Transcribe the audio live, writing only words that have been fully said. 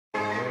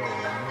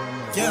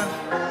Yeah,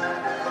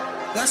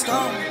 let's go.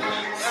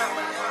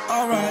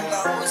 Alright,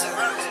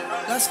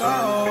 let's go.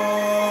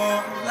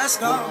 Let's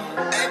go.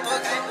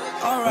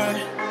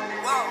 Alright,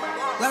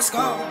 let's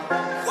go.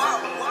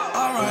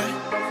 Alright.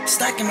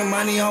 Stacking the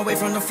money all the way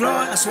from the floor.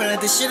 I swear that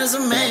this shit is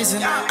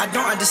amazing. I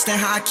don't understand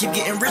how I keep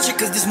getting richer,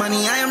 cause this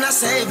money I am not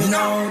saving.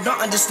 No,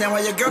 don't understand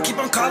why your girl keep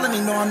on calling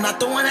me. No, I'm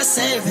not the one that's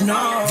saving.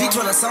 No,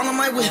 V12 that's all on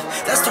my whip.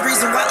 That's the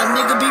reason why a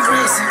nigga be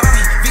racing.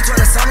 V12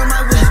 that's all on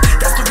my whip.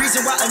 That's the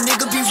reason why a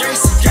nigga be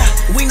racing. Yeah,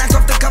 we knock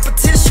off the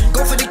competition.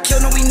 Go for the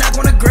kill, no, we not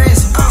gonna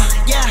graze.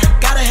 Yeah,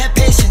 gotta have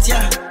patience.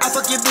 Yeah, I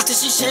fuck your bitch that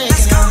she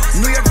shaking.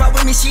 New York rock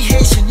with me, she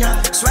Haitian.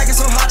 Yeah, swagging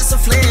so hard it's a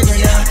flagrant.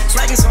 Yeah,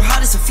 swagging so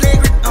hard it's a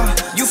flagrant.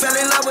 You fell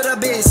in love with a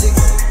basic.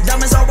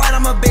 Diamonds all white,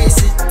 I'm a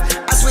basic.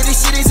 I swear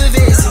this shit is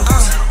evasive.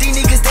 These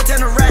niggas, they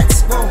turn to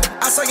rats. Whoa,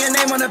 I saw your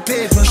name on the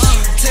paper.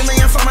 10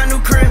 million for my new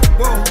crib.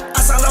 Whoa, I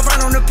saw love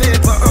right on the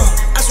paper.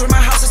 I swear my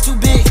house is too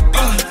big.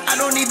 I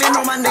don't even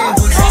know my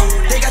neighbors.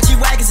 They got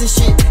G-Wagons and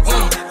shit.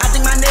 I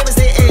think my neighbors,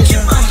 they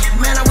Asian.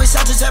 Man, I wish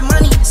I just had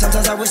money.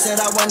 Sometimes I wish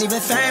that I wasn't even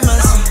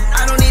famous.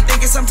 I don't need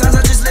thinking, sometimes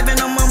I just live in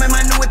the moment.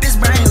 My new whip is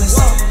brainless.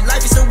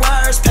 Life is the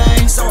worst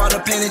pain. So all the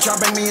pain that y'all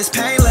bring me is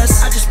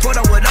painless. I just put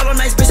up with all the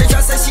nice bitch that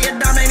y'all say she a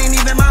dime, ain't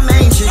even my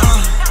main shit.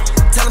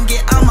 Tell them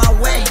get out my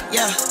way,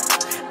 yeah.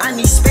 I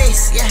need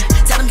space, yeah.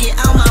 Tell them get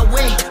out my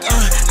way,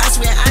 I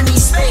swear I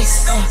need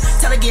space.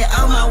 Tell her get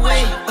out my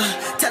way,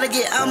 tell her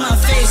get out my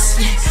face,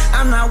 yeah.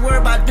 I'm not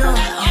worried about doing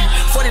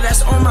 40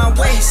 that's on my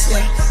waist,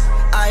 yeah.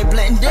 I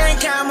blend in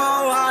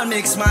camo, I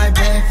mix my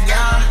babe,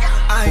 yeah.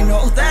 I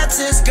know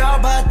that's his girl,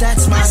 but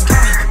that's my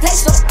girl.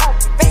 Flex up,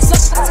 flex up,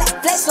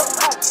 flex up,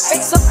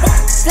 flex up,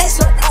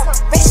 flex up,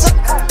 flex up,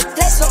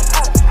 flex up,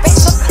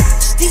 flex up,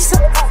 steez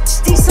up,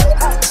 steez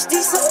up,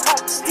 steez up,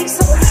 steez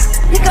up.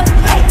 We gon'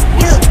 fight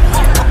you,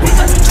 we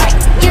gon' fight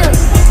you.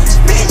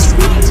 Bitch,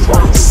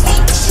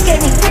 she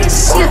gave me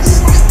this shit.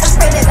 I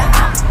sprayed it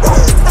out,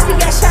 she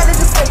got shot in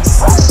the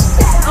face.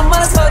 I'm on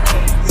a phone,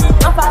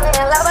 I'm falling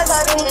in love with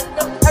her.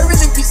 I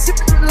really be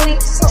sipping the lean,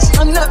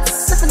 I'm not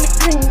sipping the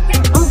green.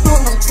 I'm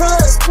doing them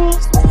drugs, I'm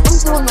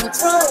doing them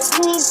drugs,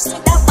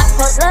 that white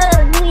for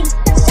love me,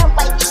 that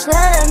white for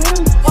love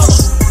me.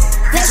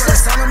 Bitch,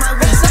 that's all on my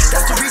wrist.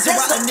 That's the reason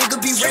why a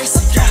nigga be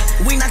racing. Yeah,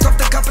 we knock off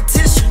the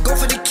competition. Go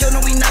for the kill, no,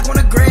 we not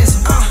gonna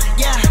graze.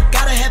 Yeah,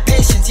 gotta have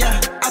patience. Yeah,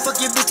 I fuck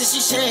your bitch that she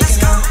shaking.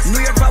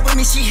 New York rock with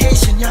me, she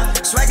Haitian. Yeah,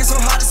 swagging so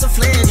hard it's a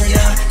flagrant.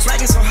 Yeah,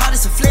 swagging so hard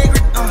it's a flagrant.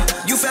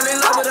 You fell in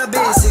love with a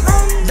basic.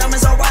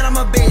 Diamonds all white, I'm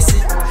a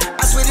basic.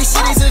 I swear this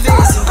shit is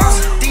evasive.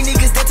 These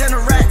niggas, they turn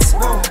to rats.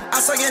 Whoa,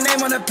 I saw your name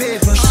on the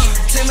paper.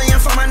 10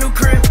 million for my new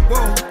crib.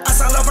 Whoa, I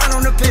saw love right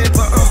on the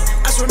paper.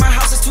 I swear my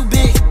house is too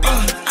big.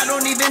 I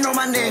don't even know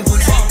my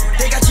neighbors.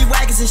 They got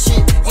G-Wagons and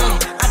shit.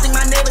 I think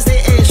my neighbors, they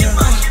Asian.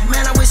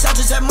 Man, I wish I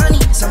just had money.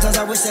 Sometimes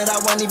I wish that I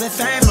wasn't even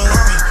famous.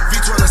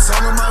 V12 that's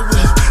all on my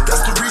whip.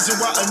 That's the reason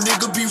why a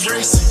nigga be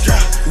racing.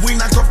 Yeah, we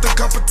knock off the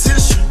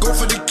competition. Go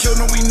for the kill,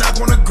 no, we not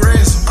gonna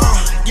graze.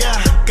 Yeah,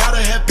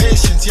 gotta have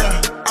patience. Yeah,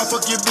 I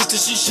fuck your bitch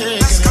that she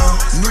shaking.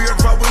 New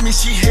York rock with me,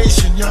 she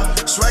Haitian. Yeah,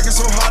 swagging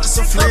so hard it's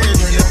a flagrant.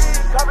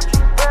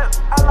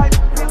 I like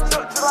to pitch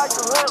up to like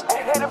a limp. I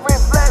had a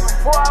red flag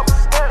before I was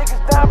stamped.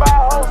 Niggas down by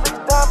hoes,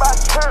 niggas down by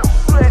terms.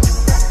 Shoot at this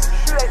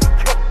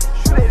camp,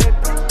 shoot at that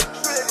bitch,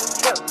 shoot at this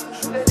camp,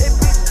 shoot at that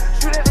bitch,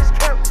 shoot at this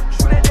camp,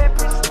 shoot at that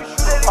bitch,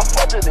 shoot at it. I'm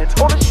fucking it,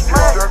 told her she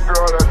mad. That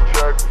girl that's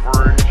check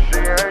free, she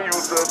ain't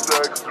used to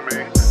text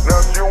me.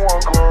 Now she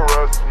want to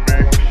arrest me,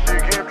 she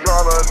keep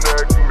tryna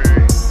neck me.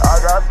 I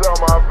got tell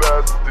my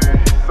bestie,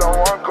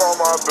 someone call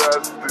my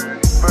bestie.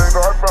 Think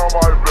I found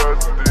my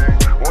bestie,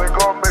 link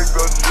up make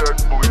the check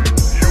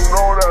please. You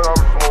know that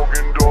I'm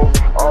smoking dope,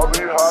 I'll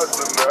be high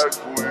the next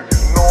week.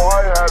 No,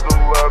 I had to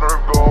let her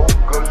go,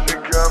 cause she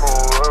can't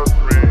arrest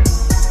me.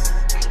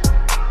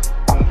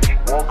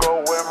 Woke up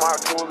with my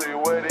coolie,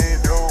 what they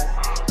do?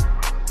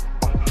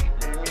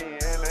 Meet me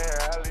in the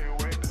alley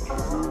with the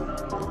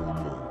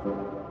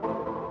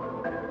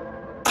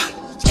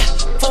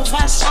 4,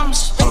 5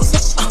 summers,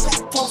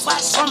 4,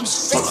 5 summers,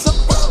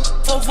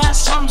 4, 5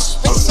 summers,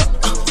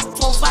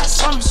 4, 5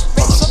 summers.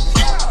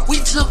 We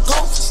took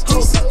off.